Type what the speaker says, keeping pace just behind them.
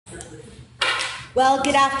Well,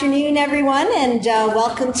 good afternoon, everyone, and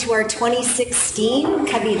welcome to our 2016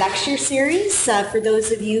 CCOVI Lecture Series. For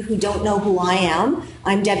those of you who don't know who I am,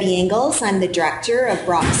 I'm Debbie Ingalls. I'm the Director of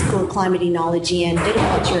Brock School of Climate Oenology and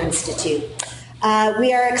Viticulture Institute.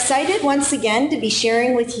 We are excited once again to be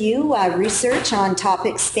sharing with you research on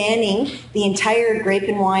topics spanning the entire grape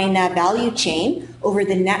and wine value chain over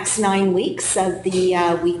the next 9 weeks of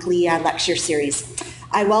the weekly lecture series.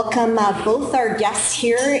 I welcome both our guests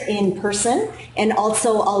here in person and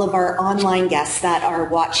also all of our online guests that are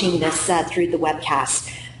watching this through the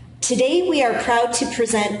webcast. Today we are proud to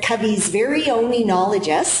present CCOVI's very own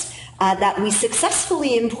enologist that we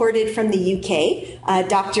successfully imported from the UK,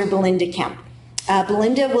 Dr. Belinda Kemp.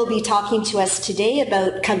 Belinda will be talking to us today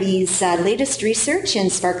about CCOVI's latest research in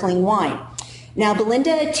sparkling wine. Now,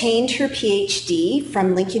 Belinda attained her PhD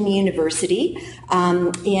from Lincoln University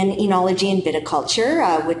in Oenology and Viticulture,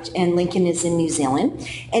 and Lincoln is in New Zealand.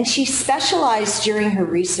 And she specialized during her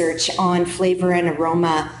research on flavor and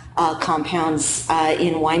aroma compounds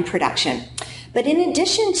in wine production. But in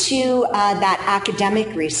addition to that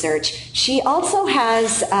academic research, she also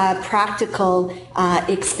has practical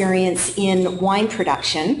experience in wine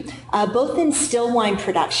production, both in still wine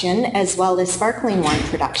production as well as sparkling wine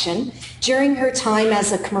production, during her time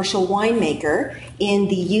as a commercial winemaker in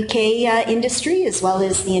the UK industry as well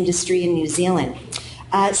as the industry in New Zealand.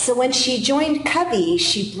 So when she joined CCOVI,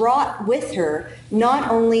 she brought with her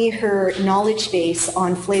not only her knowledge base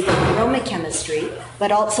on flavor and aroma chemistry,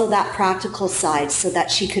 but also that practical side so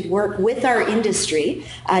that she could work with our industry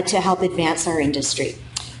to help advance our industry.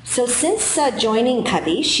 So since joining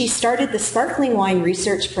CCOVI, she started the Sparkling Wine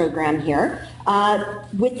Research Program here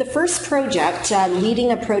with the first project,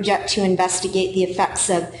 leading a project to investigate the effects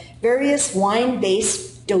of various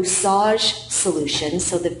wine-based dosage solutions,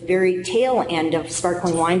 so the very tail end of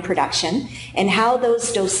sparkling wine production, and how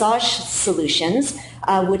those dosage solutions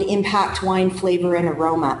would impact wine flavor and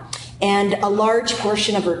aroma. And a large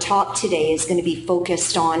portion of her talk today is going to be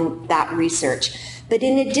focused on that research. But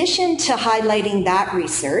in addition to highlighting that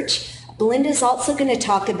research, Belinda is also going to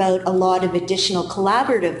talk about a lot of additional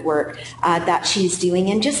collaborative work that she's doing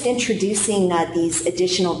and just introducing these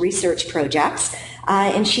additional research projects.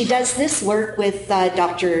 And she does this work with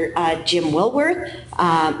Dr. Jim Wilworth,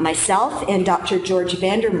 myself, and Dr. George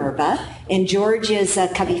Vandermerbe. And George is a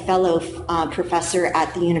CCOVI Fellow Professor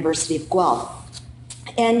at the University of Guelph.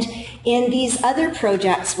 And in these other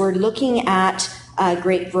projects, we're looking at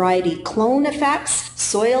grape variety clone effects,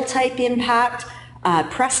 soil type impact,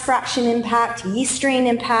 press fraction impact, yeast strain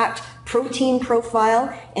impact, protein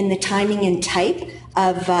profile, and the timing and type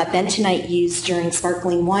of bentonite used during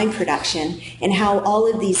sparkling wine production, and how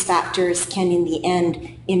all of these factors can in the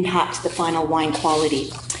end impact the final wine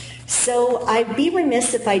quality. So I'd be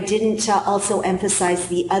remiss if I didn't also emphasize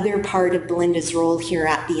the other part of Belinda's role here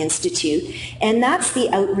at the Institute, and that's the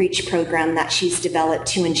outreach program that she's developed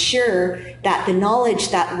to ensure that the knowledge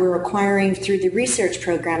that we're acquiring through the research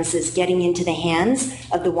programs is getting into the hands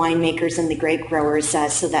of the winemakers and the grape growers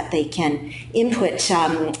so that they can input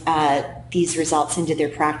these results into their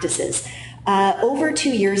practices. Over 2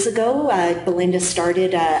 years ago, Belinda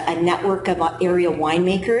started a network of area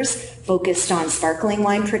winemakers focused on sparkling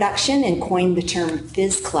wine production and coined the term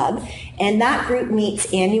Fizz Club. And that group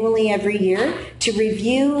meets annually every year to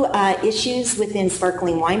review issues within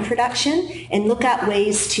sparkling wine production and look at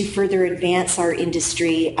ways to further advance our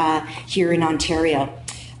industry here in Ontario.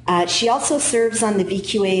 She also serves on the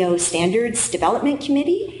VQAO Standards Development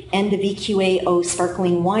Committee and the VQAO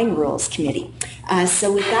Sparkling Wine Rules Committee.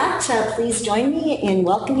 So with that, please join me in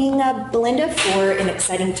welcoming Belinda for an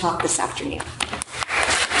exciting talk this afternoon.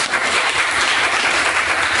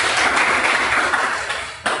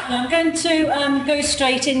 I'm going to go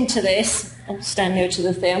straight into this. I'll stand near to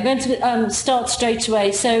the thing. I'm going to start straight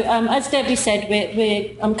away. So as Debbie said,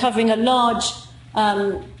 I'm covering a large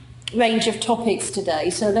range of topics today.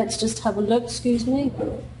 So let's just have a look, excuse me.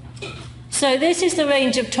 So this is the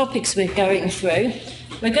range of topics we're going through.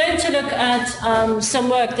 We're going to look at some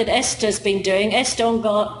work that Esther's been doing. Esther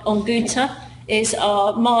Onguta is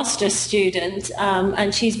our master's student,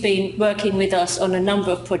 and she's been working with us on a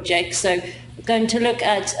number of projects. So we're going to look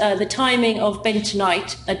at the timing of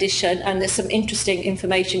bentonite addition, and there's some interesting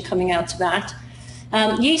information coming out of that.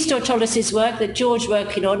 Yeast autolysis work that George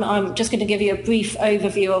working on. I'm just going to give you a brief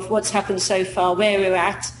overview of what's happened so far, where we're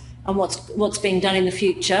at, and what's being done in the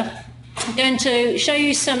future. I'm going to show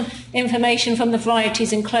you some information from the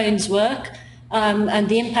varieties and clones work and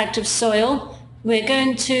the impact of soil. We're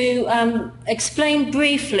going to explain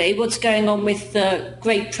briefly what's going on with the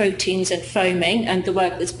grape proteins and foaming and the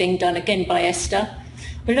work that's being done again by Esther.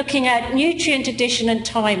 We're looking at nutrient addition and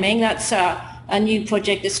timing. That's a new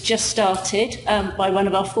project that's just started by one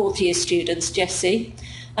of our fourth-year students, Jessie.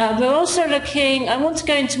 We're also looking, I want to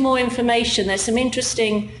go into more information. There's some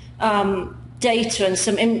interesting data and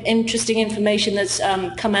some interesting information that's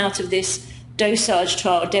come out of this dosage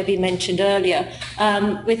trial Debbie mentioned earlier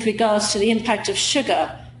with regards to the impact of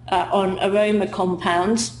sugar on aroma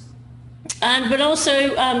compounds. And we're also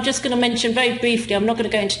just going to mention very briefly, I'm not going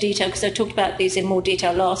to go into detail because I talked about these in more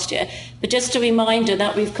detail last year, but just a reminder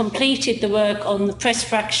that we've completed the work on the press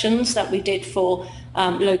fractions that we did for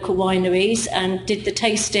local wineries and did the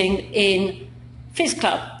tasting in Fizz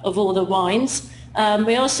Club of all the wines.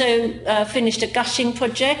 We also finished a gushing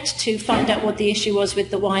project to find out what the issue was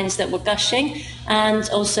with the wines that were gushing, and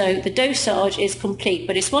also the dosage is complete.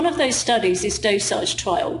 But it's one of those studies, this dosage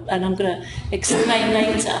trial, and I'm going to explain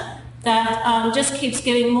later, that just keeps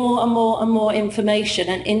giving more and more and more information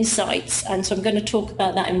and insights, and so I'm going to talk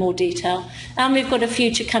about that in more detail. And we've got a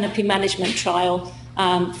future canopy management trial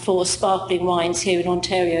for sparkling wines here in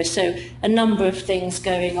Ontario, so a number of things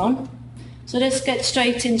going on. So let's get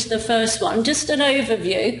straight into the first one. Just an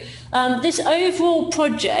overview. This overall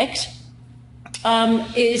project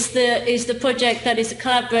is the project that is a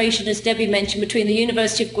collaboration, as Debbie mentioned, between the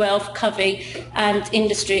University of Guelph, CCOVI, and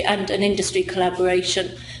industry, and an industry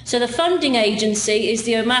collaboration. So the funding agency is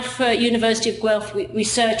the OMAFRA University of Guelph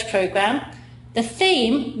Research Programme. The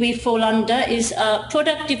theme we fall under is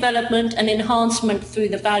product development and enhancement through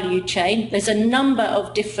the value chain. There's a number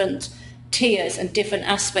of different tiers and different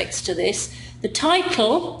aspects to this. The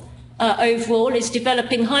title overall is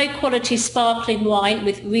Developing High-Quality Sparkling Wine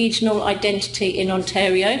with Regional Identity in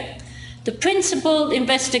Ontario. The principal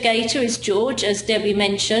investigator is George, as Debbie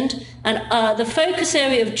mentioned, and the focus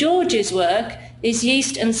area of George's work is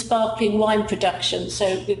yeast and sparkling wine production.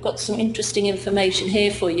 So we've got some interesting information here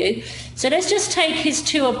for you. So let's just take his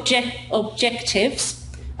two objectives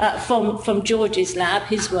from George's lab,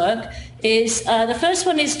 his work. The first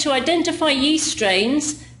one is to identify yeast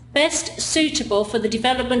strains best suitable for the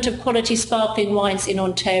development of quality sparkling wines in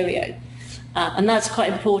Ontario. And that's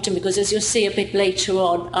quite important because, as you'll see a bit later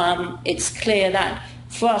on, it's clear that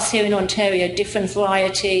for us here in Ontario, different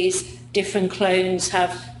varieties, different clones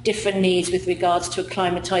have different needs with regards to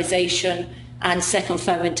acclimatisation and second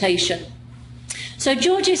fermentation. So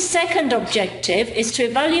George's second objective is to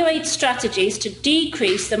evaluate strategies to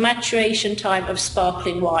decrease the maturation time of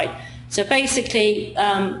sparkling wine. So basically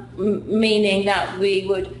meaning that we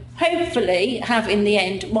would hopefully have in the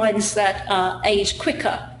end wines that are aged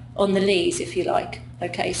quicker on the lees, if you like.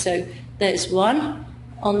 Okay, so there's one.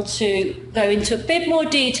 On to go into a bit more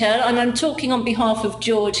detail, and I'm talking on behalf of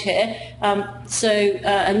George here.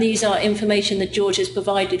 And these are information that George has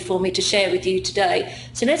provided for me to share with you today.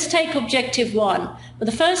 So let's take objective one. Well,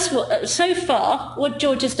 the first, so far, what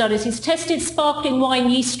George has done is he's tested sparkling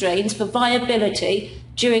wine yeast strains for viability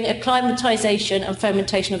during acclimatisation and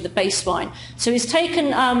fermentation of the base wine. So he's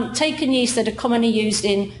taken yeast that are commonly used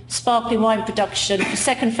in sparkling wine production for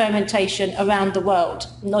second fermentation around the world,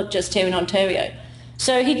 not just here in Ontario.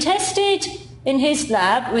 So he tested in his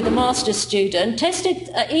lab with a master's student, tested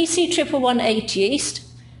EC118 yeast,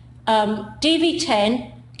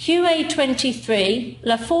 DV10, QA23,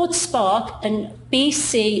 Laforde Spark, and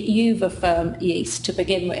BC Uverfirm yeast to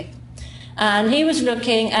begin with. And he was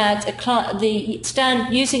looking at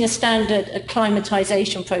using a standard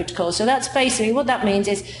acclimatisation protocol. So that's basically what that means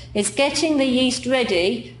is getting the yeast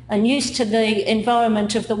ready and used to the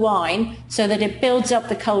environment of the wine so that it builds up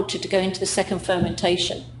the culture to go into the second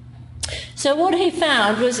fermentation. So what he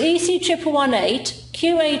found was EC118,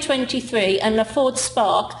 QA23 and Laforde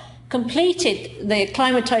Spark completed the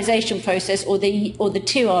acclimatisation process, or the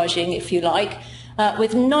tiraging, if you like,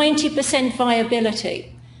 with 90% viability.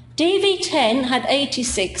 DV10 had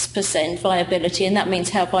 86% viability, and that means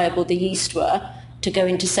how viable the yeast were to go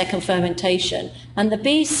into second fermentation. And the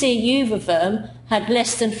BC Uverfirm had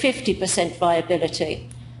less than 50% viability.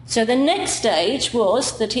 So the next stage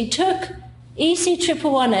was that he took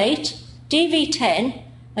EC118, DV10,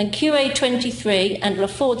 and QA23 and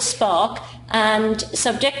Laforde Spark and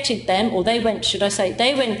subjected them, or they went through a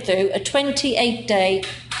 28-day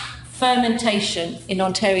fermentation in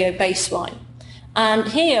Ontario base wine. And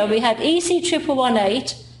here we had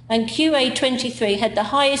EC118 and QA23 had the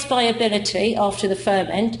highest viability after the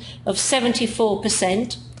ferment of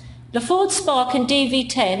 74%. Laforde Spark and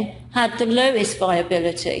DV10 had the lowest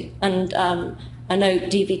viability, and I know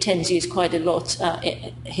DV10 is used quite a lot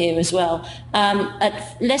here as well,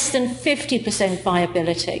 at less than 50%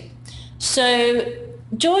 viability. So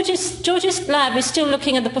George's lab is still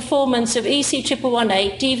looking at the performance of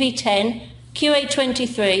EC118, DV10,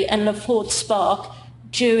 QA23 and Laforde Spark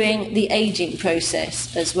during the aging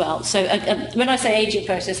process as well. So when I say aging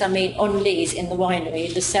process, I mean on lees in the winery,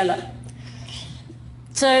 in the cellar.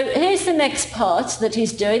 So here's the next part that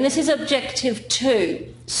he's doing. This is objective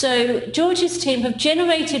 2. So George's team have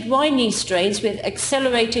generated wine yeast strains with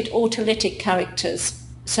accelerated autolytic characters.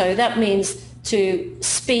 So that means to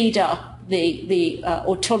speed up the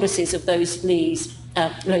autolysis of those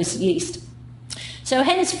yeast. So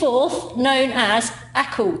henceforth known as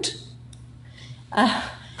Accord.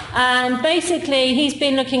 And basically he's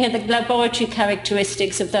been looking at the laboratory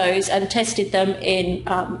characteristics of those and tested them in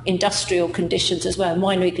industrial conditions as well,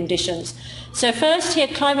 winery conditions. So first he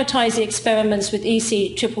acclimatised the experiments with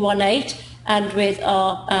EC 1118 and with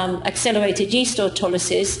our accelerated yeast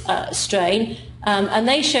autolysis strain, and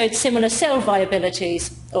they showed similar cell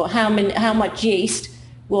viabilities, or how much yeast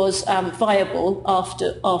was viable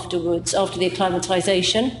afterwards, after the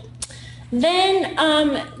acclimatisation. Then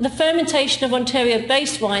the fermentation of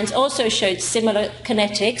Ontario-based wines also showed similar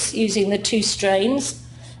kinetics using the 2 strains,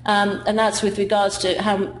 and that's with regards to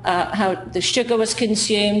how the sugar was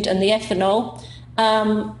consumed and the ethanol.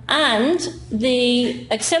 And the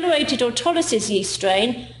accelerated autolysis yeast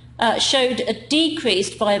strain showed a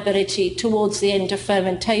decreased viability towards the end of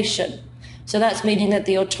fermentation. So that's meaning that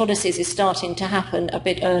the autolysis is starting to happen a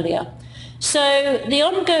bit earlier. So the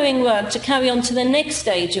ongoing work to carry on to the next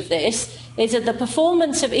stage of this is that the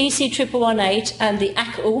performance of EC 1118 and the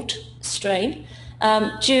Accord strain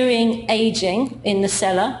during aging in the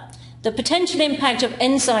cellar, the potential impact of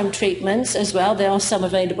enzyme treatments as well, there are some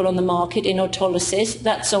available on the market in autolysis,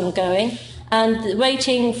 that's ongoing, and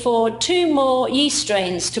waiting for 2 more yeast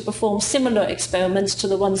strains to perform similar experiments to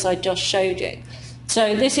the ones I just showed you.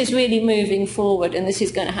 So this is really moving forward, and this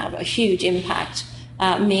is going to have a huge impact,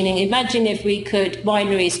 meaning imagine if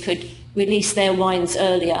wineries could release their wines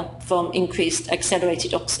earlier from increased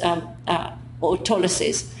accelerated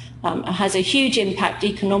autolysis. It has a huge impact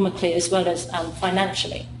economically as well as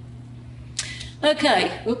financially.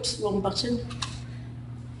 Okay, oops, wrong button.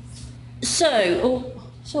 So,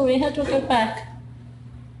 sorry, how do I go back?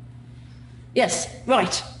 Yes,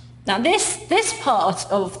 right. Now this part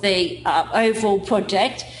of the overall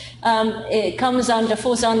project, it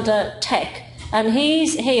falls under tech. And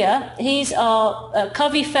he's here, he's our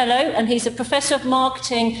CCOVI fellow, and he's a professor of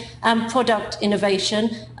marketing and product innovation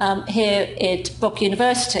here at Brock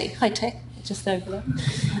University. Hi, Tech, just over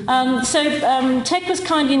there. Tech was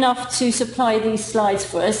kind enough to supply these slides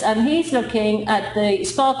for us, and he's looking at the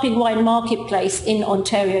sparkling wine marketplace in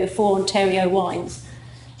Ontario for Ontario wines.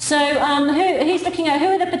 So he's looking at who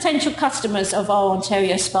are the potential customers of our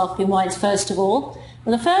Ontario sparkling wines, first of all.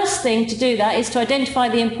 Well, the first thing to do that is to identify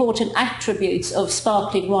the important attributes of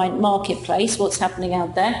sparkling wine marketplace, what's happening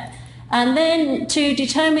out there, and then to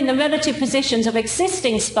determine the relative positions of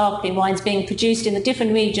existing sparkling wines being produced in the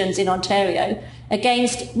different regions in Ontario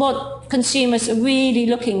against what consumers are really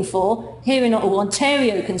looking for,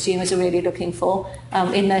 Ontario consumers are really looking for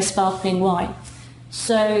in their sparkling wine.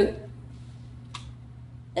 So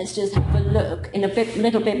let's just have a look in a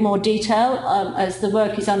little bit more detail as the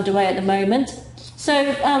work is underway at the moment.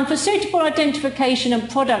 So for suitable identification and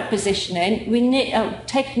product positioning,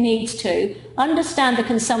 tech needs to understand the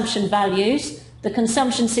consumption values, the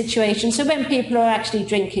consumption situation, so when people are actually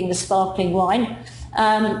drinking the sparkling wine,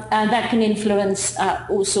 and that can influence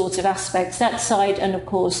all sorts of aspects, that side, and of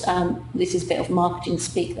course, this is a bit of marketing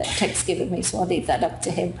speak that Tech's given me, so I'll leave that up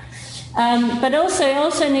to him. But also, it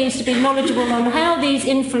also needs to be knowledgeable on how these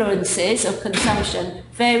influences of consumption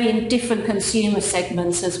vary in different consumer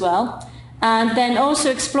segments as well. And then also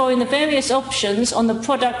exploring the various options on the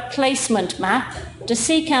product placement map to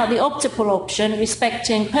seek out the optimal option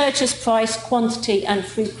respecting purchase price, quantity and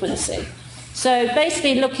frequency. So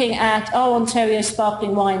basically looking at our Ontario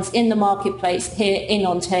sparkling wines in the marketplace here in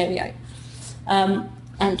Ontario. And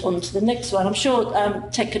on to the next one. I'm sure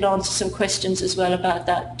Tech can answer some questions as well about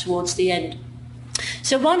that towards the end.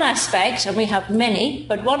 So one aspect, and we have many,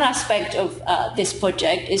 but one aspect of this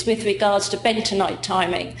project is with regards to bentonite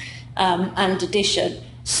timing. And addition.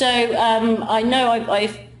 So I know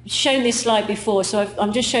I've shown this slide before, so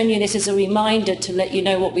I'm just showing you this as a reminder to let you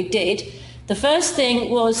know what we did. The first thing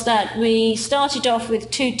was that we started off with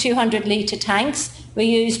 2 200-litre tanks. We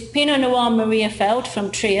used Pinot Noir Mariafeld from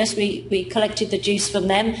Trias. We collected the juice from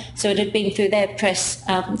them, so it had been through their press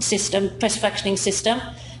fractioning system.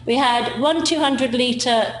 We had 1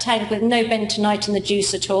 200-litre tank with no bentonite in the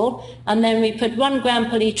juice at all, and then we put 1 gram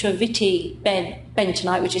per litre of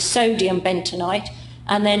bentonite, which is sodium bentonite,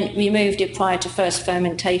 and then removed it prior to first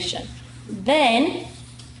fermentation. Then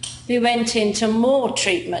we went into more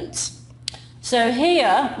treatments. So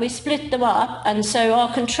here we split them up, and so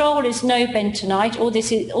our control is no bentonite. All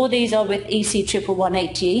these are with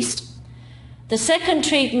EC111 yeast. The second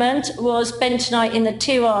treatment was bentonite in the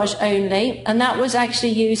tirage only, and that was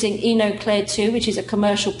actually using Oenology 2, which is a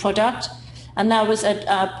commercial product, and that was at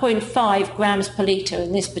 0.5 grams per litre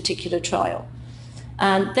in this particular trial.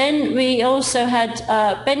 And then we also had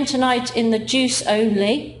bentonite in the juice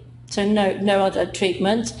only, so no other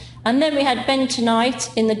treatment. And then we had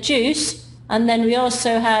bentonite in the juice, and then we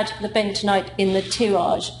also had the bentonite in the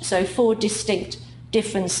tirage, so 4 distinct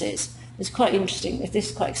differences. It's quite interesting. This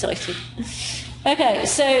is quite exciting. Okay,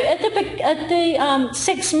 so at the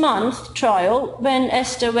 6-month trial, when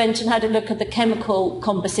Esther went and had a look at the chemical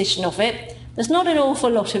composition of it, there's not an awful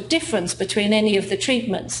lot of difference between any of the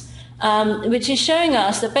treatments, which is showing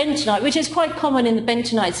us that bentonite, which is quite common in the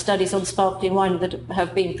bentonite studies on sparkling wine that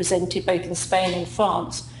have been presented both in Spain and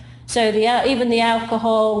France. So even the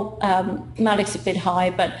alcohol, malic's a bit high,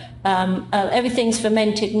 but everything's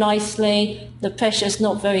fermented nicely. The pressure's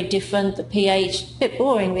not very different. The pH, a bit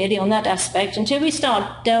boring really on that aspect until we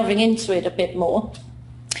start delving into it a bit more.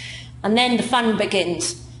 And then the fun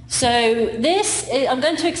begins. So I'm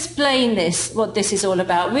going to explain what this is all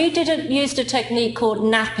about. We used a technique called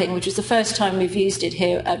napping, which was the first time we've used it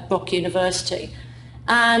here at Brock University.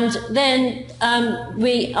 And then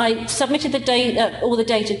I submitted all the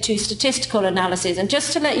data to statistical analysis. And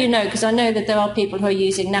just to let you know, because I know that there are people who are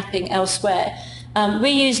using napping elsewhere, we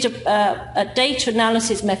used a data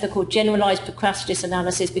analysis method called generalized procrustes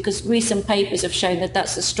analysis, because recent papers have shown that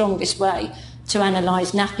that's the strongest way to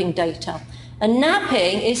analyze napping data. And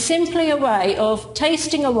napping is simply a way of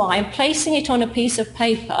tasting a wine, placing it on a piece of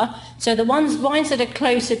paper, so the wines that are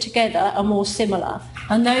closer together are more similar,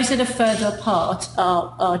 and those that are further apart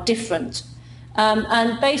are different.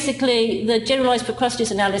 And basically, the generalized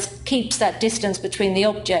procrustes analysis keeps that distance between the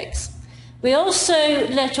objects. We also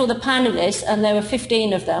let all the panelists, and there were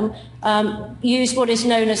 15 of them, use what is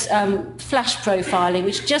known as flash profiling,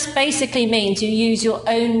 which just basically means you use your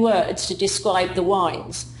own words to describe the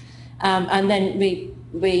wines. And then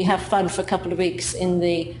we have fun for a couple of weeks on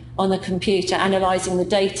the computer analysing the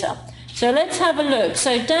data. So let's have a look.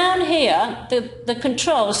 So down here, the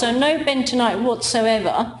control, so no bentonite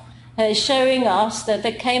whatsoever, is showing us that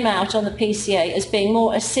they came out on the PCA as being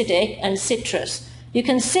more acidic and citrus. You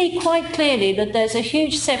can see quite clearly that there's a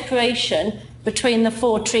huge separation between the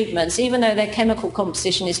 4 treatments, even though their chemical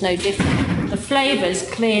composition is no different. The flavours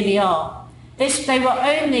clearly are. They were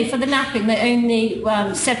only, for the napping, they only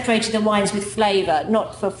separated the wines with flavour,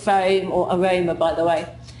 not for foam or aroma, by the way.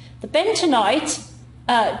 The bentonite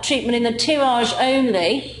treatment in the tirage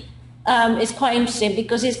only is quite interesting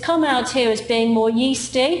because it's come out here as being more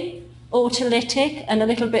yeasty, autolytic, and a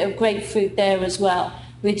little bit of grapefruit there as well,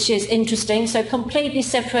 which is interesting. So completely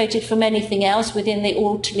separated from anything else within the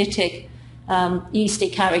autolytic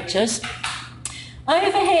yeasty characters.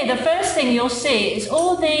 Over here, the first thing you'll see is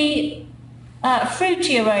all the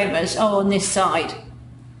fruity aromas are on this side.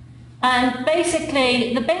 And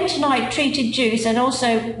basically, the bentonite treated juice, and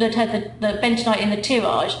also that had the bentonite in the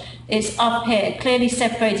tirage, is up here, clearly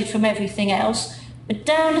separated from everything else. But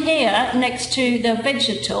down here, next to the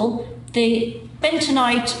vegetal, the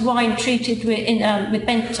bentonite wine treated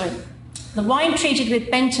the wine treated with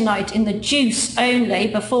bentonite in the juice only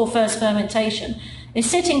before first fermentation is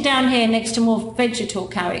sitting down here next to more vegetal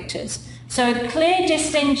characters. So a clear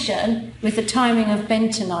distinction with the timing of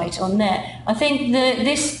bentonite on there. I think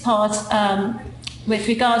this part, with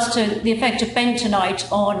regards to the effect of bentonite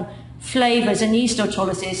on flavours and yeast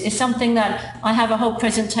autolysis, is something that I have a whole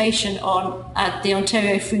presentation on at the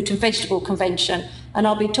Ontario Fruit and Vegetable Convention, and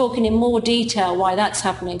I'll be talking in more detail why that's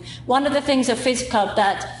happening. One of the things at Fizz Club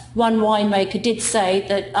that one winemaker did say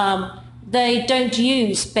that they don't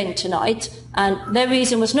use bentonite, and their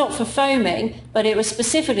reason was not for foaming, but it was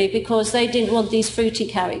specifically because they didn't want these fruity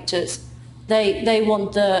characters. They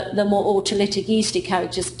want the more autolytic yeasty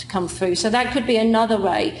characters to come through. So that could be another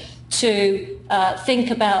way to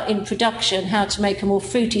think about in production how to make a more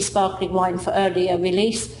fruity sparkling wine for earlier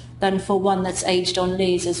release than for one that's aged on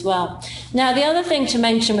lees as well. Now, the other thing to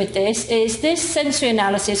mention with this is this sensory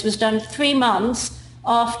analysis was done 3 months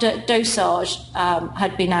after dosage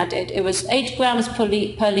had been added. It was 8 grams per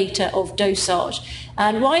litre of dosage.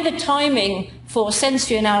 And why the timing for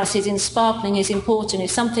sensory analysis in sparkling is important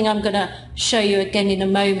is something I'm going to show you again in a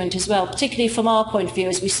moment as well, particularly from our point of view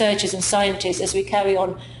as researchers and scientists as we carry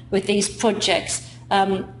on with these projects.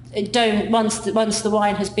 Once the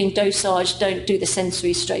wine has been dosaged, don't do the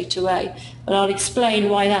sensory straight away. But I'll explain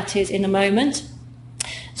why that is in a moment.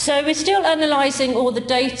 So we're still analysing all the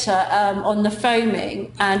data on the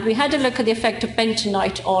foaming, and we had a look at the effect of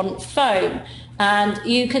bentonite on foam. And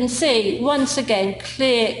you can see, once again,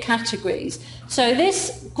 clear categories. So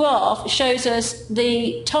this graph shows us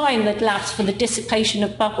the time that lasts for the dissipation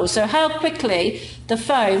of bubbles, so how quickly the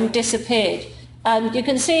foam disappeared. And you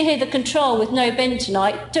can see here the control with no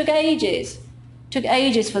bentonite took ages. Took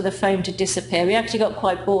ages for the foam to disappear. We actually got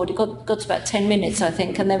quite bored. It got to about 10 minutes, I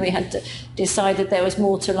think, and then we had to decide that there was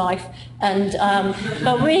more to life. And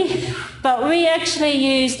but we actually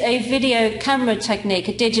used a video camera technique,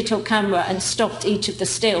 a digital camera, and stopped each of the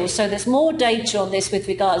stills. So there's more data on this with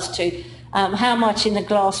regards to how much in the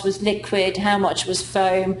glass was liquid, how much was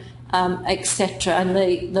foam, etc., and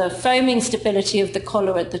the foaming stability of the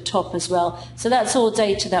collar at the top as well. So that's all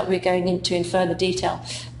data that we're going into in further detail.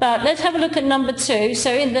 But let's have a look at number 2. So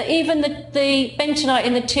even the bentonite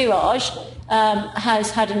in the tirage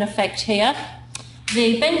has had an effect here.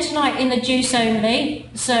 The bentonite in the juice only,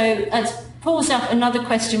 so it pulls up another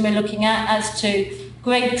question we're looking at as to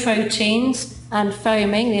grape proteins and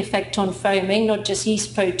foaming, the effect on foaming, not just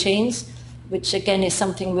yeast proteins, which again is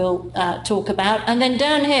something we'll talk about. And then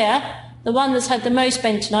down here, the one that's had the most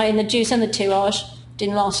bentonite in the juice and the tirage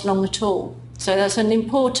didn't last long at all. So that's an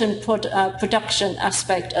important production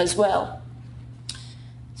aspect as well.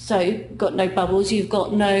 So you've got no bubbles, you've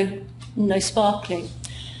got no sparkling.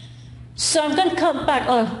 So I'm going to come back.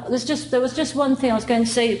 Oh, there was just one thing I was going to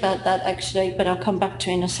say about that actually, but I'll come back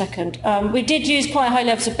to it in a second. We did use quite high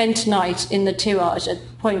levels of bentonite in the tirage at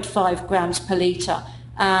 0.5 grams per litre.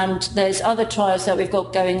 And there's other trials that we've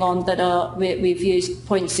got going on that we've used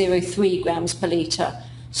 0.03 grams per litre.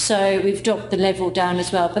 So we've dropped the level down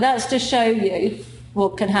as well. But that's to show you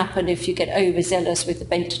what can happen if you get overzealous with the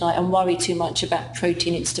bentonite and worry too much about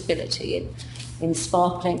protein instability in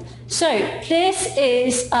sparkling. So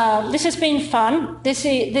this has been fun. This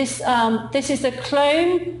is the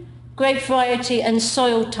clone, grape variety and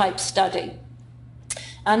soil type study.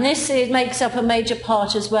 And this makes up a major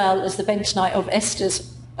part as well as the bentonite of Esther's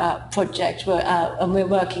project, and we're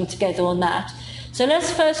working together on that. So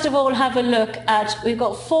let's first of all have a look at, we've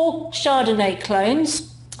got 4 Chardonnay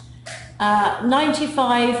clones,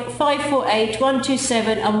 95, 548,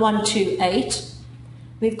 127 and 128.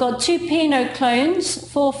 We've got 2 Pinot clones,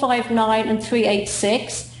 459 and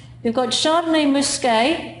 386. We've got Chardonnay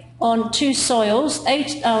Muscat on 2 soils,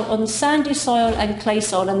 on sandy soil and clay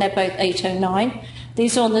soil, and they're both 809.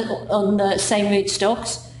 These are on the same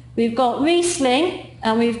rootstocks. We've got Riesling,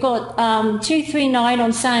 and we've got 239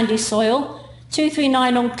 on sandy soil,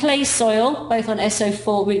 239 on clay soil, both on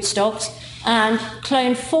SO4 rootstocks, and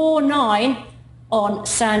clone 49 on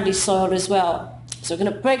sandy soil as well. So we're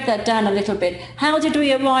going to break that down a little bit. How did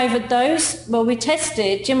we arrive at those? Well,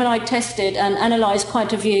 Jim and I tested and analysed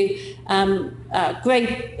quite a few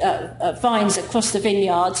grape vines across the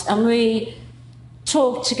vineyards, and we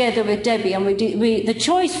talked together with Debbie, and the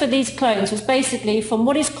choice for these clones was basically from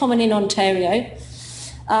what is common in Ontario,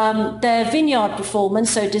 their vineyard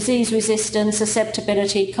performance, so disease resistance,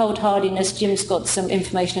 susceptibility, cold hardiness. Jim's got some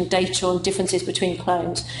information and data on differences between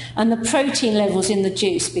clones, and the protein levels in the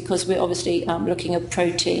juice, because we're obviously looking at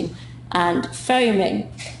protein and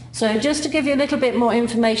foaming. So just to give you a little bit more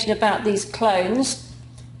information about these clones,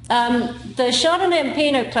 the Chardonnay and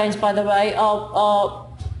Pinot clones, by the way, are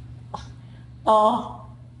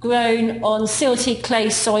grown on silty clay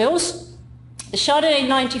soils. The Chardonnay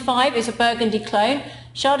 95 is a Burgundy clone.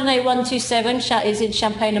 Chardonnay 127 is in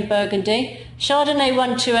Champagne and Burgundy. Chardonnay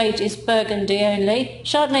 128 is Burgundy only.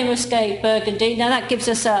 Chardonnay Muscat, Burgundy. Now that gives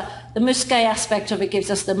us the Muscat aspect of it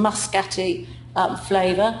gives us the muscaty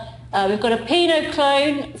flavour. We've got a Pinot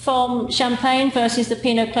clone from Champagne versus the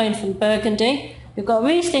Pinot clone from Burgundy. We've got a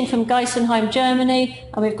Riesling from Geisenheim, Germany,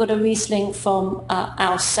 and we've got a Riesling from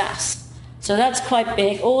Alsace. So that's quite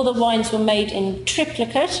big. All the wines were made in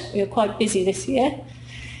triplicate. We were quite busy this year.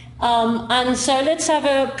 And so let's have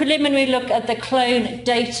a preliminary look at the clone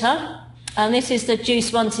data. And this is the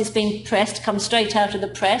juice once it's been pressed, comes straight out of the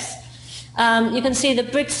press. You can see the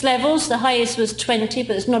Brix levels. The highest was 20, but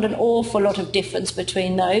there's not an awful lot of difference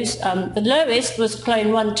between those. The lowest was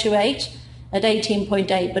clone 128 at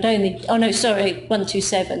 18.8, but only,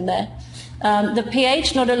 127 there. The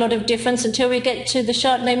pH, not a lot of difference until we get to the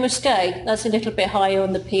Chardonnay Muscat. That's a little bit higher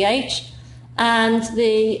on the pH. And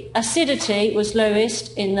the acidity was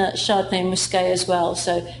lowest in the Chardonnay Muscat as well.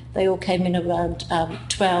 So they all came in around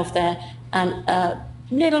 12 there. And a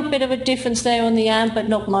little bit of a difference there on the amp, but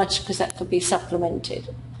not much because that could be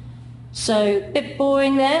supplemented. So a bit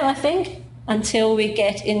boring there, I think, until we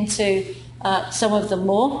get into some of them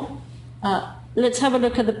more. Let's have a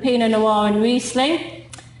look at the Pinot Noir and Riesling.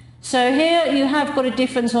 So here you have got a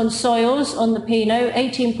difference on soils on the Pinot,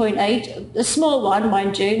 18.8, a small one,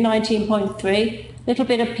 mind you, 19.3, little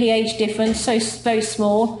bit of pH difference, so very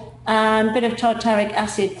small, and a bit of tartaric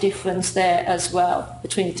acid difference there as well,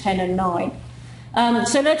 between 10 and 9.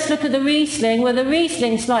 So let's look at the Riesling. Well, the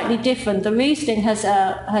Riesling is slightly different. The Riesling has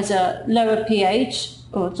a lower pH,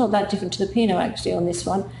 or it's not that different to the Pinot actually on this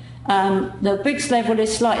one. The Brix level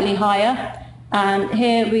is slightly higher, and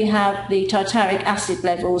here we have the tartaric acid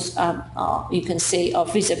levels, you can see, are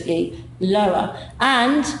visibly lower,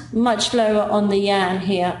 and much lower on the Yan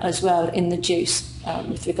here as well in the juice,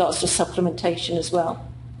 with regards to supplementation as well.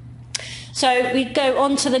 So we go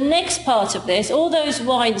on to the next part of this. All those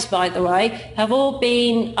wines, by the way, have all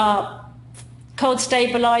been cold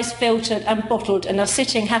stabilised, filtered and bottled, and are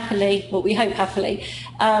sitting happily, well, we hope happily,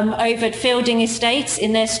 over at Fielding Estates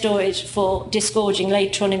in their storage for disgorging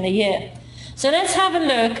later on in the year. So let's have a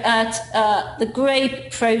look at the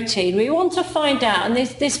grape protein. We want to find out, and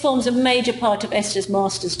this forms a major part of Esther's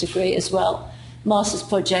master's degree as well, master's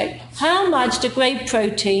project, how much do grape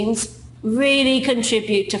proteins really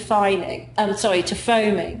contribute to foaming.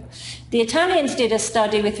 The Italians did a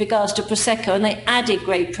study with regards to Prosecco, and they added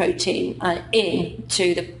grape protein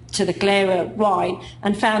to the Glera wine,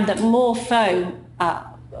 and found that more foam,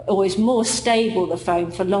 or is more stable, the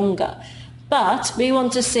foam, for longer. But we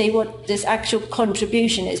want to see what this actual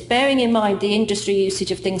contribution is, bearing in mind the industry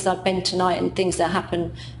usage of things like bentonite and things that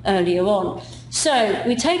happen earlier on. So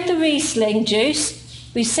we take the Riesling juice,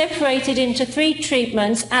 we separate it into 3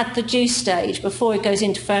 treatments at the juice stage before it goes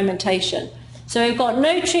into fermentation. So we've got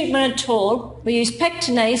no treatment at all. We use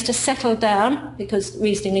pectinase to settle down, because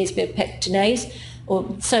Riesling needs a bit of pectinase,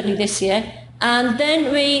 or certainly this year. And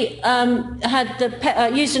then we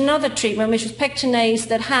used another treatment, which was pectinase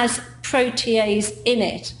that has protease in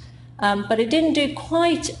it. But it didn't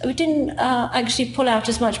we didn't actually pull out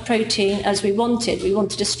as much protein as we wanted. We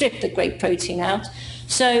wanted to strip the grape protein out.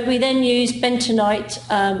 So we then used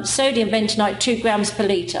bentonite, sodium bentonite, 2 grams per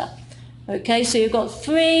litre. Okay, so you've got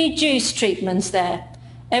 3 juice treatments there.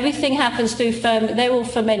 Everything happens through they're all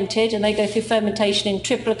fermented, and they go through fermentation in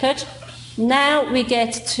triplicate. Now we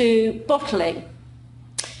get to bottling.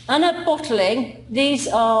 And at bottling, these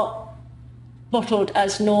are bottled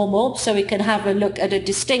as normal, so we can have a look at a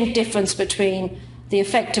distinct difference between the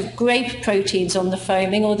effect of grape proteins on the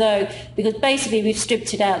foaming, because basically we've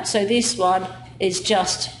stripped it out, so this one is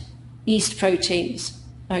just yeast proteins.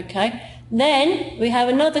 Okay. Then we have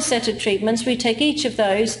another set of treatments. We take each of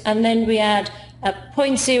those, and then we add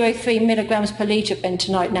 0.03 milligrams per litre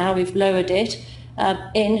bentonite, now we've lowered it,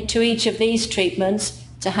 into each of these treatments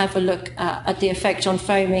to have a look at the effect on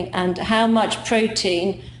foaming and how much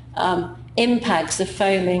protein impacts the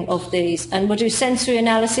foaming of these. And we'll do sensory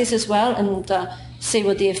analysis as well, and see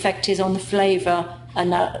what the effect is on the flavour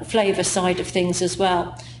and flavour side of things as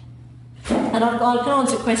well. And I'll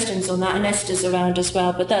answer questions on that, and Esther's around as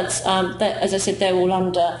well, but that's, as I said, they're all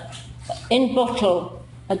in bottle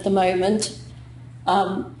at the moment.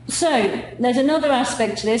 So there's another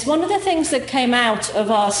aspect to this. One of the things that came out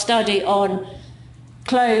of our study on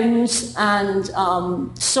clones and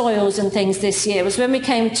soils and things this year was when we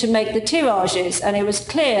came to make the tirages, and it was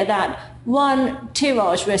clear that one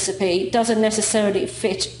tirage recipe doesn't necessarily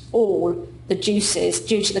fit all the juices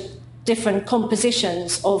due to the different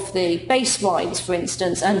compositions of the base wines, for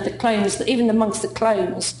instance, and the clones, even amongst the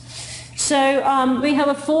clones. So we have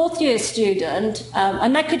a 4th-year student,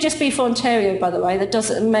 and that could just be for Ontario, by the way.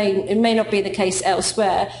 It may not be the case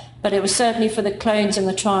elsewhere, but it was certainly for the clones and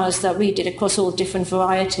the trials that we did across all different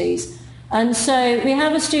varieties. And so we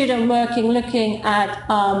have a student looking at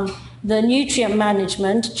the nutrient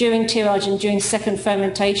management during tirage and during second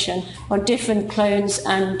fermentation on different clones,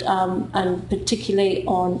 and particularly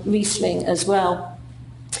on Riesling as well.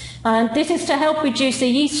 And this is to help reduce the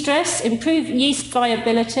yeast stress, improve yeast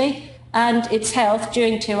viability and its health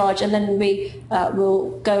during tirage, and then we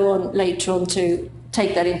will go on later on to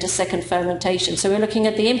take that into second fermentation. So we're looking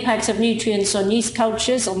at the impacts of nutrients on yeast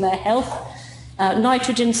cultures, on their health,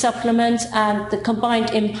 nitrogen supplements, and the combined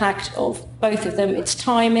impact of both of them, its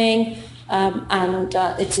timing and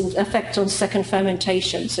its effect on second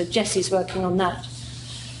fermentation. So Jessie's working on that.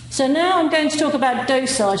 So now I'm going to talk about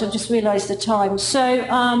dosage. I've just realised the time. So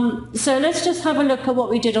let's just have a look at what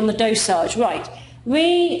we did on the dosage. Right.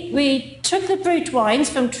 We took the brut wines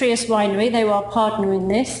from Trius Winery. They were our partner in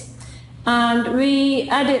this. And we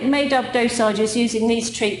made up dosages using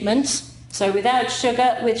these treatments. So without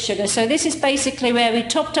sugar, with sugar. So this is basically where we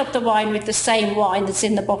topped up the wine with the same wine that's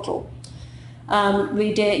in the bottle.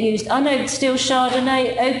 We used unoaked still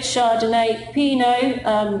Chardonnay, oaked Chardonnay, Pinot,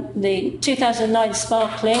 the 2009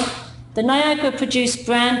 sparkling, the Niagara produced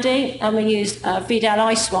brandy, and we used Vidal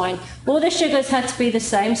ice wine. All the sugars had to be the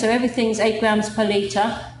same, so everything's 8 grams per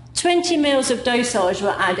litre. 20 mils of dosage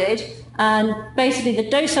were added, and basically the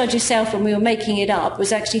dosage itself, when we were making it up,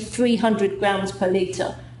 was actually 300 grams per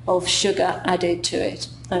litre of sugar added to it.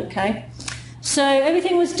 Okay, so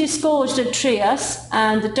everything was disgorged at Trias,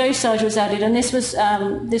 and the dosage was added, and this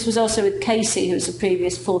was also with Casey, who was a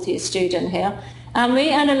previous fourth year student here. And we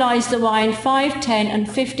analysed the wine 5, 10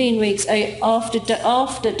 and 15 weeks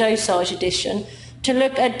after dosage addition to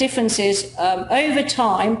look at differences over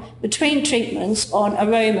time between treatments on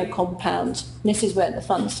aroma compounds. This is where the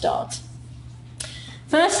fun starts.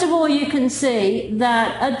 First of all, you can see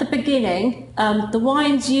that at the beginning, the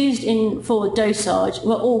wines used for dosage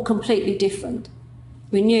were all completely different.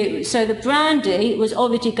 We knew. So the brandy was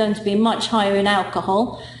obviously going to be much higher in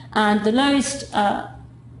alcohol, and the lowest, that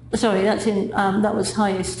was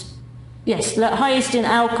highest, yes, highest in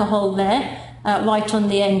alcohol there, right on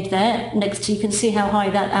the end there, next to, you can see how high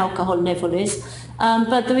that alcohol level is.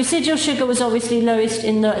 But the residual sugar was obviously lowest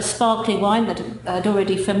in the sparkling wine that had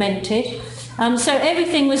already fermented. So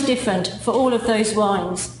everything was different for all of those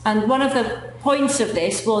wines. And one of the points of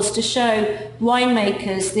this was to show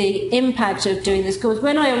winemakers the impact of doing this. Because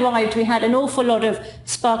when I arrived, we had an awful lot of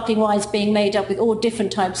sparkling wines being made up with all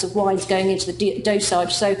different types of wines going into the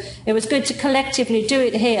dosage. So it was good to collectively do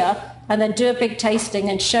it here and then do a big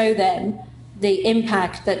tasting and show them the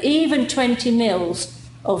impact that even 20 mils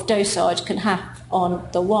of dosage can have on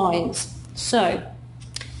the wines. So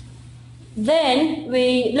then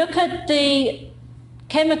we look at the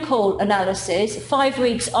chemical analysis 5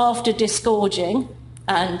 weeks after disgorging,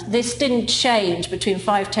 and this didn't change between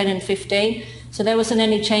 5, 10 and 15, so there wasn't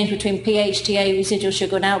any change between pH, TA, residual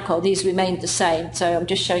sugar and alcohol. These remained the same, so I'm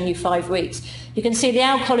just showing you 5 weeks. You can see the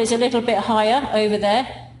alcohol is a little bit higher over there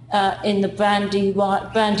in the brandy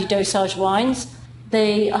dosage wines.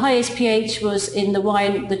 The highest pH was in the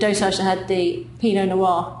wine, the dosage that had the Pinot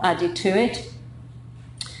Noir added to it.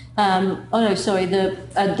 The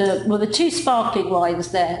two sparkling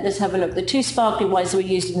wines there, let's have a look. The two sparkling wines that were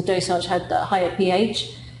used in the dosage had the higher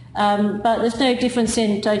pH, but there's no difference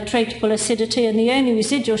in titratable acidity, and the only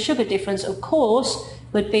residual sugar difference, of course,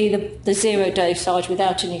 would be the zero dosage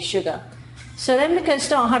without any sugar. So then we can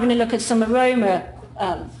start having a look at some aroma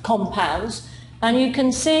compounds, and you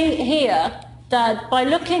can see here that by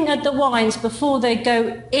looking at the wines before they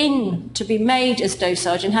go in to be made as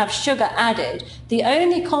dosage and have sugar added, the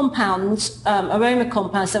only compounds, aroma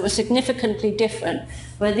compounds that were significantly different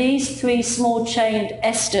were these 3 small chained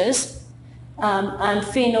esters and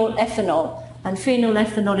phenylethanol. And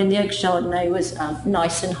phenylethanol in the egg Chardonnay was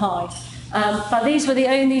nice and high. But these were the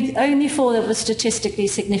only 4 that were statistically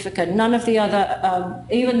significant. None of the other,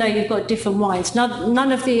 even though you've got different wines,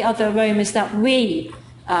 none of the other aromas that we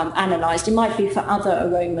analysed. It might be for other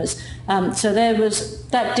aromas. So there was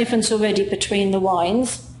that difference already between the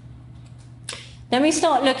wines. Then we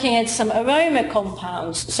start looking at some aroma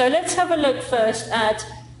compounds. So let's have a look first at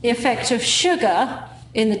the effect of sugar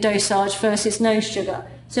in the dosage versus no sugar.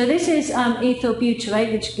 So this is ethyl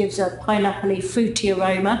butyrate, which gives a pineapple-y, fruity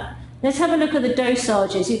aroma. Let's have a look at the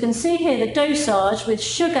dosages. You can see here the dosage with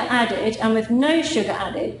sugar added and with no sugar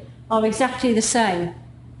added are exactly the same.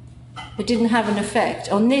 It didn't have an effect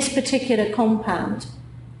on this particular compound.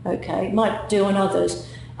 Okay, it might do on others.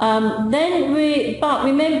 But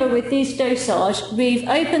remember, with these dosage, we've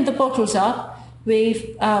opened the bottles up,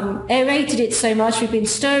 we've aerated it so much, we've been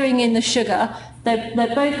stirring in the sugar.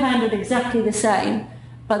 They're both handled exactly the same,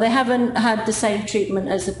 but they haven't had the same treatment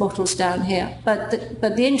as the bottles down here. But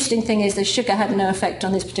the interesting thing is the sugar had no effect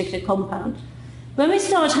on this particular compound. When we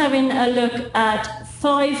start having a look at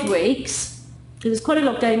 5 weeks, there's quite a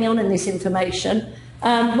lot going on in this information.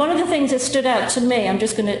 One of the things that stood out to me, I'm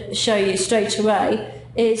just going to show you straight away,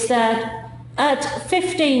 is that at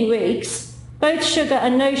 15 weeks, both sugar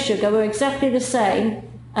and no sugar were exactly the same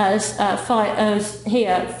as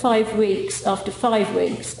here, 5 weeks after 5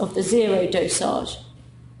 weeks of the zero dosage.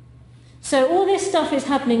 So all this stuff is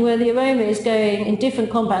happening where the aroma is going in different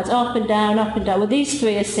compounds, up and down, up and down. Well, these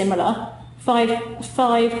 3 are similar.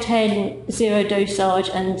 5, 10, zero dosage,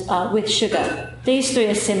 and with sugar. These 3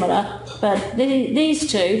 are similar, but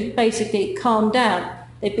these 2 basically calm down.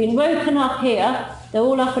 They've been woken up here, they're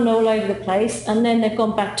all up and all over the place, and then they've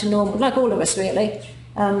gone back to normal, like all of us really,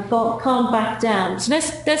 calmed back down. So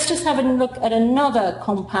let's just have a look at another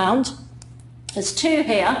compound. There's 2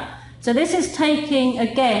 here. So this is taking,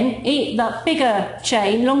 again, that bigger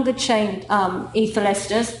chain, longer chain ethyl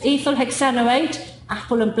esters, ethyl hexanoate,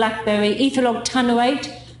 apple and blackberry, ethyl octanoate,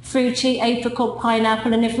 fruity, apricot,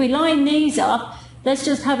 pineapple. And if we line these up, let's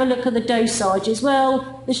just have a look at the dosage as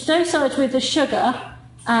well. The dosage with the sugar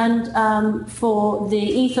and for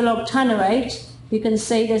the ethyl octanoate you can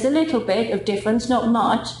see there's a little bit of difference, not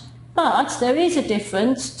much, but there is a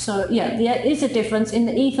difference. So yeah, there is a difference in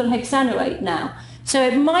the ethyl hexanoate now. So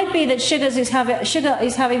it might be that sugar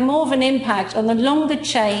is having more of an impact on the longer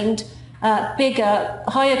chained, bigger,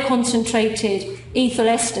 higher concentrated ethyl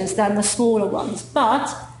esters than the smaller ones.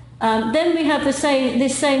 But then we have this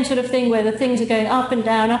same sort of thing where the things are going up and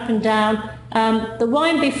down, up and down. The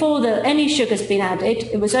wine before any sugar's been added,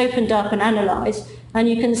 it was opened up and analysed, and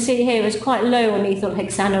you can see here it's quite low on ethyl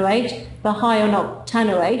hexanoate, but high on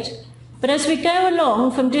octanoate. But as we go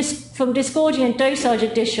along from disgorging and dosage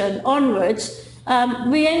addition onwards,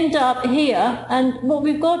 we end up here, and what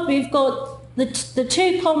we've got the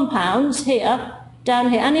two compounds here,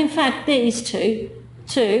 down here, and in fact these two,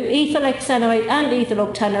 ethyl hexanoate and ethyl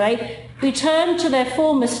octanoate, return to their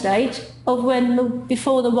former state of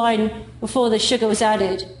before the sugar was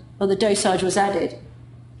added, or the dosage was added.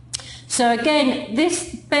 So again,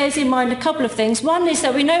 this bears in mind a couple of things. One is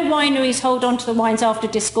that we know wineries hold on to the wines after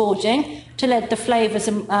disgorging to let the flavours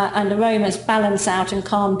and aromas balance out and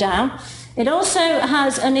calm down. It also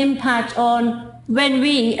has an impact on when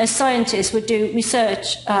we, as scientists, would do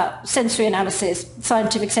research, sensory analysis,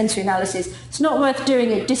 scientific sensory analysis. It's not worth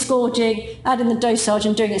doing it, disgorging, adding the dosage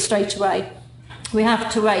and doing it straight away. We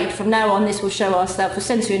have to wait. From now on, this will show us that for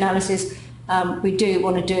sensory analysis, we do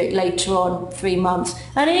want to do it later on, 3 months.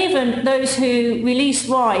 And even those who release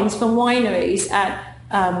wines from wineries at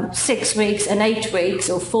 6 weeks and 8 weeks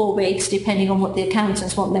or 4 weeks, depending on what the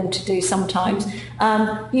accountants want them to do sometimes,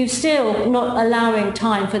 you're still not allowing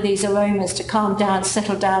time for these aromas to calm down,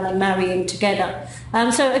 settle down and marry in together.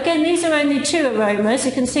 So again, these are only 2 aromas.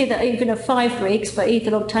 You can see that even at 5 weeks for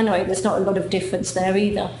ethyl octanoate, there's not a lot of difference there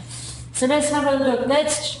either. So let's have a look.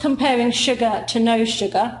 Let's comparing sugar to no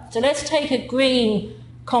sugar. So let's take a green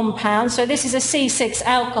compound. So this is a C6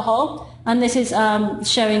 alcohol. And this is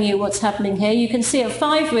showing you what's happening here. You can see at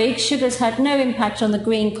 5 weeks, sugar's had no impact on the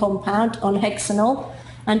green compound, on hexanol.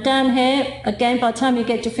 And down here, again, by the time you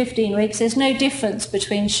get to 15 weeks, there's no difference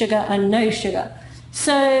between sugar and no sugar.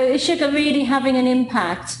 So is sugar really having an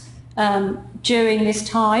impact during this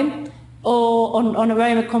time, or on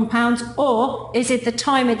aroma compounds, or is it the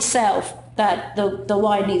time itself that the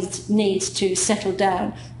wine needs to settle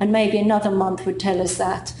down? And maybe another month would tell us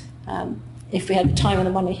that, if we had the time and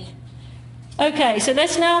the money. Okay, so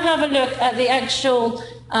let's now have a look at the actual,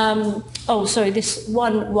 this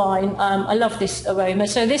one wine. I love this aroma.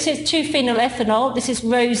 So this is 2-phenyl ethanol. This is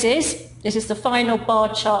roses. This is the final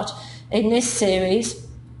bar chart in this series.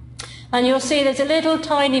 And you'll see there's a little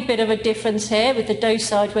tiny bit of a difference here with the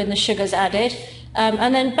dosage when the sugar's added.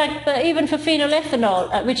 But even for phenyl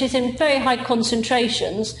ethanol, which is in very high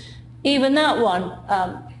concentrations, even that one,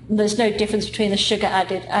 there's no difference between the sugar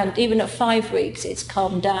added, and even at 5 weeks, it's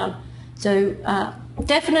calmed down. So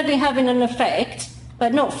definitely having an effect,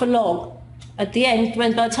 but not for long. At the end, by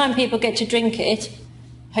the time people get to drink it,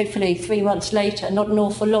 hopefully 3 months later, not an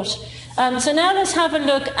awful lot. So now let's have a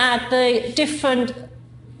look at the different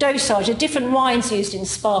dosage, the different wines used in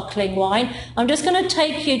sparkling wine. I'm just going to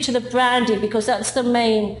take you to the brandy because that's the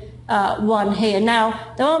main one here. Now,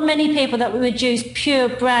 there aren't many people that would use pure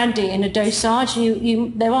brandy in a dosage.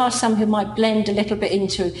 There are some who might blend a little bit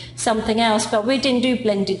into something else, but we didn't do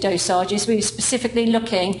blended dosages. We were specifically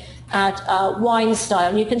looking at wine style.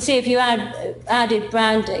 And you can see if you added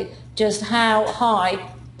brandy, just how high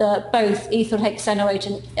both ethyl hexanoate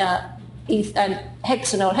and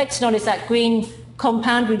hexanol. Hexanol is that green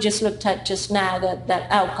compound we just looked at just now, that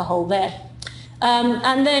alcohol there.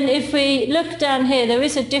 And then if we look down here, there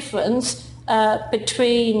is a difference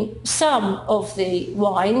between some of the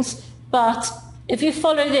wines, but if you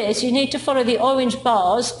follow this, you need to follow the orange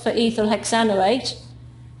bars for ethyl hexanoate.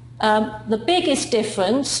 The biggest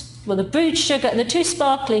difference, well, the brewed sugar, the 2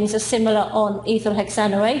 sparklings are similar on ethyl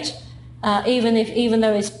hexanoate, even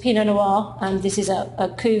though it's Pinot Noir and this is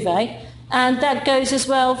a cuvee, and that goes as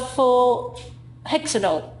well for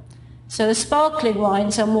hexanol. So the sparkling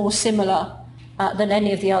wines are more similar than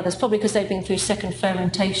any of the others, probably because they've been through second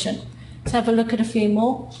fermentation. Let's have a look at a few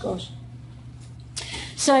more. Gosh.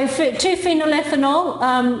 So for 2-phenyl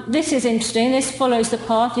ethanol, this is interesting. This follows the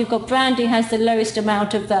path. You've got brandy has the lowest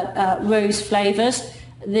amount of that rose flavours.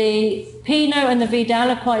 The Pinot and the Vidal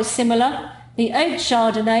are quite similar. The oak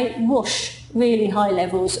Chardonnay, whoosh, really high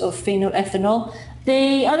levels of phenyl ethanol.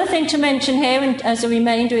 The other thing to mention here, and as a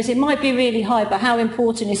remainder, is it might be really high, but how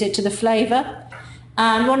important is it to the flavour?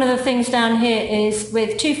 And one of the things down here is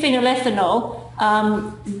with 2-phenyl ethanol,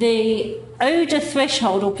 the odour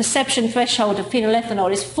threshold or perception threshold of phenyl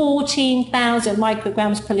ethanol is 14,000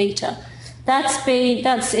 micrograms per litre. That's in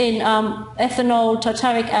ethanol,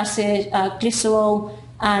 tartaric acid, glycerol,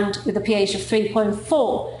 and with a pH of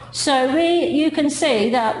 3.4. So you can see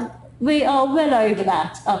that we are well over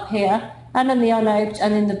that up here, and in the unoaked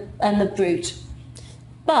and the brut.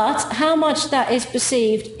 But how much that is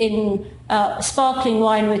perceived in sparkling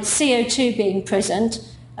wine with CO2 being present,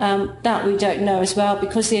 that we don't know as well,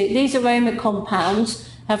 because these aroma compounds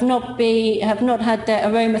have not had their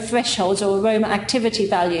aroma thresholds or aroma activity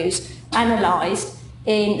values analysed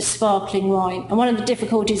in sparkling wine. And one of the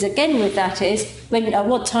difficulties again with that is at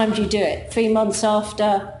what time do you do it? 3 months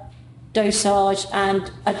after dosage,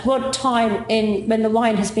 and at what time when the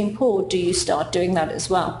wine has been poured do you start doing that as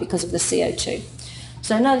well, because of the CO2.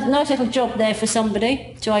 So nice little job there for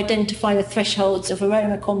somebody to identify the thresholds of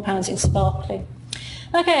aroma compounds in sparkling.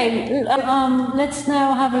 Okay, let's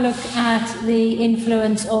now have a look at the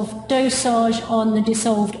influence of dosage on the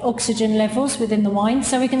dissolved oxygen levels within the wine.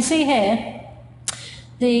 So we can see here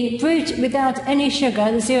the brut without any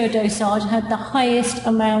sugar, the zero dosage, had the highest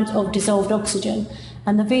amount of dissolved oxygen,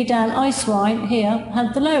 and the Vidal ice wine here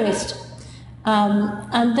had the lowest.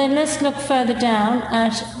 And then let's look further down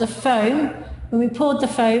at the foam. When we poured the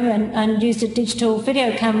foam and used a digital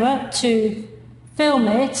video camera to film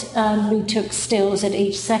it, and we took stills at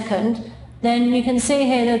each second, then you can see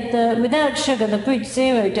here that without sugar, the brut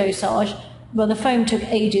zero dosage, well, the foam took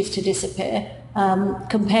ages to disappear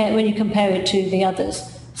when you compare it to the others.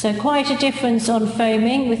 So quite a difference on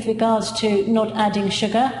foaming with regards to not adding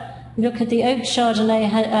sugar. Look at the oak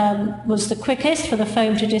Chardonnay was the quickest for the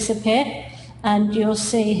foam to disappear, and you'll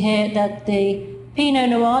see here that the Pinot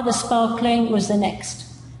Noir, the sparkling, was the next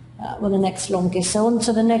longest. So on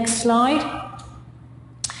to the next slide.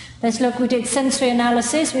 Let's look, we did sensory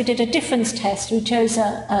analysis. We did a difference test. We chose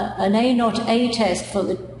an A not A test for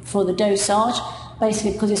the dosage,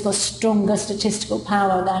 basically because it's got stronger statistical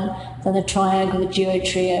power than the triangle, the duo,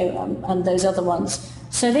 trio, and those other ones.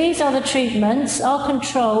 So these are the treatments. Our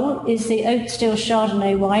control is the oak still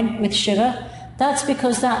Chardonnay wine with sugar. That's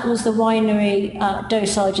because that was the winery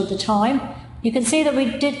dosage at the time. You can see that we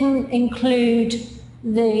didn't include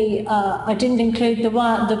the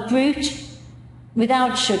brut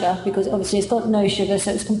without sugar, because obviously it's got no sugar,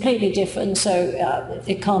 so it's completely different, so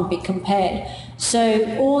it can't be compared.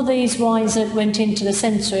 So all these wines that went into the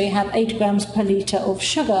sensory have 8 grams per litre of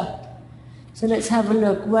sugar. So let's have a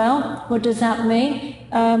look. Well, what does that mean?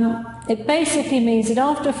 It basically means that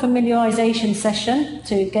after a familiarisation session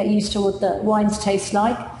to get used to what the wines taste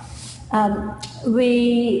like,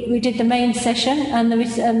 we did the main session,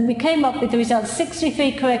 and we came up with the results.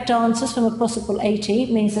 63 correct answers from a possible 80,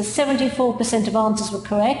 means that 74% of answers were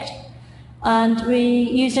correct, and we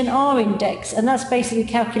used an R index, and that's basically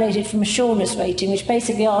calculated from a sureness rating, which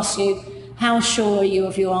basically asks you how sure are you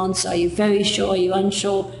of your answer. Are you very sure? Are you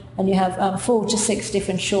unsure? And you have 4 to 6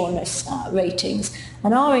 different sureness ratings,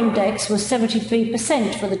 and our index was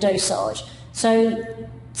 73% for the dosage. So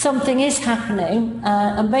something is happening,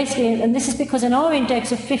 and this is because an R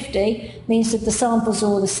index of 50 means that the samples are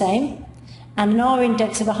all the same, and an R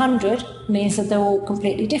index of 100 means that they're all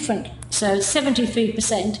completely different. So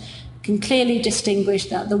 73% can clearly distinguish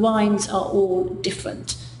that the wines are all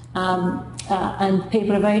different, and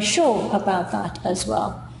people are very sure about that as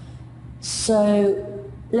well. So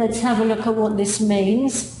let's have a look at what this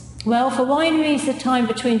means. Well, for wineries, the time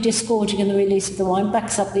between disgorging and the release of the wine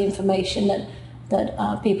backs up the information that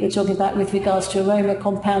people are talking about with regards to aroma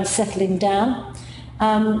compounds settling down.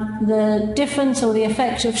 The difference or the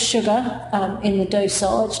effect of sugar in the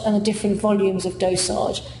dosage and the different volumes of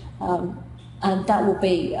dosage, and that will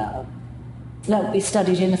be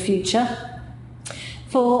studied in the future.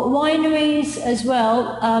 For wineries as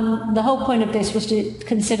well, the whole point of this was to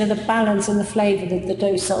consider the balance and the flavour that the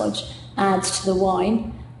dosage adds to the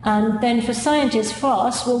wine. And then for scientists, for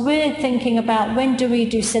us, well, we're thinking about when do we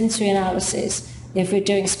do sensory analysis if we're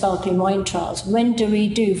doing sparkling wine trials? When do we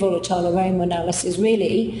do volatile aroma analysis?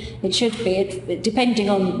 Really, it should be, depending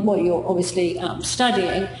on what you're obviously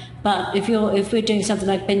studying, but if we're doing something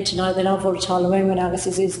like bentonite, then our volatile aroma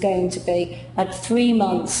analysis is going to be at 3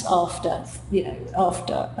 months after,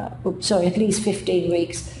 at least 15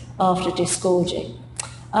 weeks after disgorging.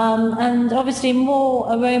 And obviously more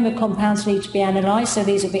aroma compounds need to be analysed, so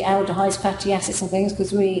these will be aldehydes, fatty acids and things,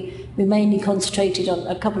 because we mainly concentrated on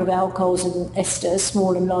a couple of alcohols and esters,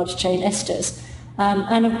 small and large chain esters.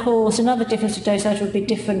 And of course another difference to dosage would be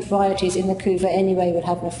different varieties in the cuvée anyway would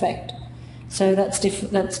have an effect. So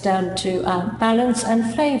that's down to balance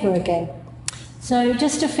and flavour again. So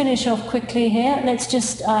just to finish off quickly here, let's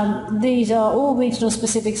just, these are all regional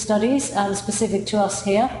specific studies, specific to us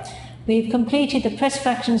here. We've completed the press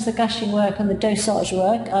fractions, the gushing work and the dosage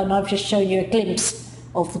work, and I've just shown you a glimpse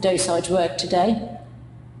of the dosage work today.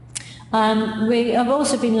 We have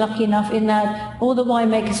also been lucky enough in that all the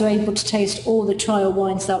winemakers are able to taste all the trial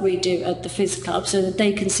wines that we do at the Fizz Club so that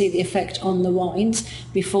they can see the effect on the wines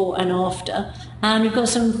before and after. And we've got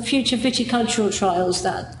some future viticultural trials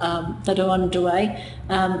that are underway,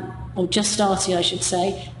 or just starting, I should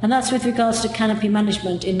say, and that's with regards to canopy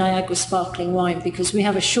management in Niagara sparkling wine, because we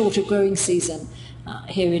have a shorter growing season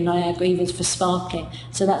here in Niagara, even for sparkling.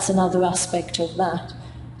 So that's another aspect of that.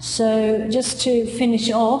 So just to finish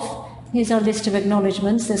off, here's our list of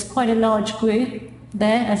acknowledgements. There's quite a large group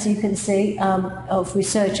there, as you can see, of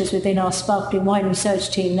researchers within our sparkling wine research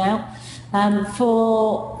team now,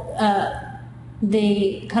 for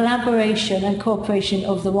the collaboration and cooperation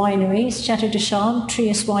of the wineries, Chateau de Charme,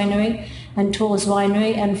 Trius Winery and Tours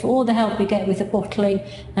Winery, and for all the help we get with the bottling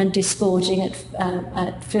and disgorging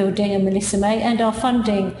at Fielding and Melissa May, and our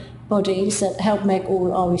funding bodies that help make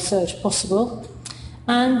all our research possible.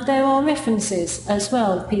 And there are references as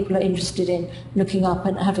well if people are interested in looking up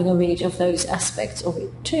and having a read of those aspects of it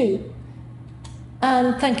too.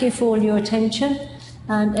 And thank you for all your attention,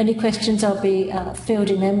 and any questions I'll be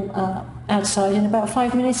fielding them outside in about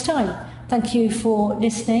 5 minutes' time. Thank you for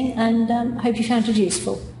listening, and hope you found it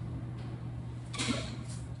useful.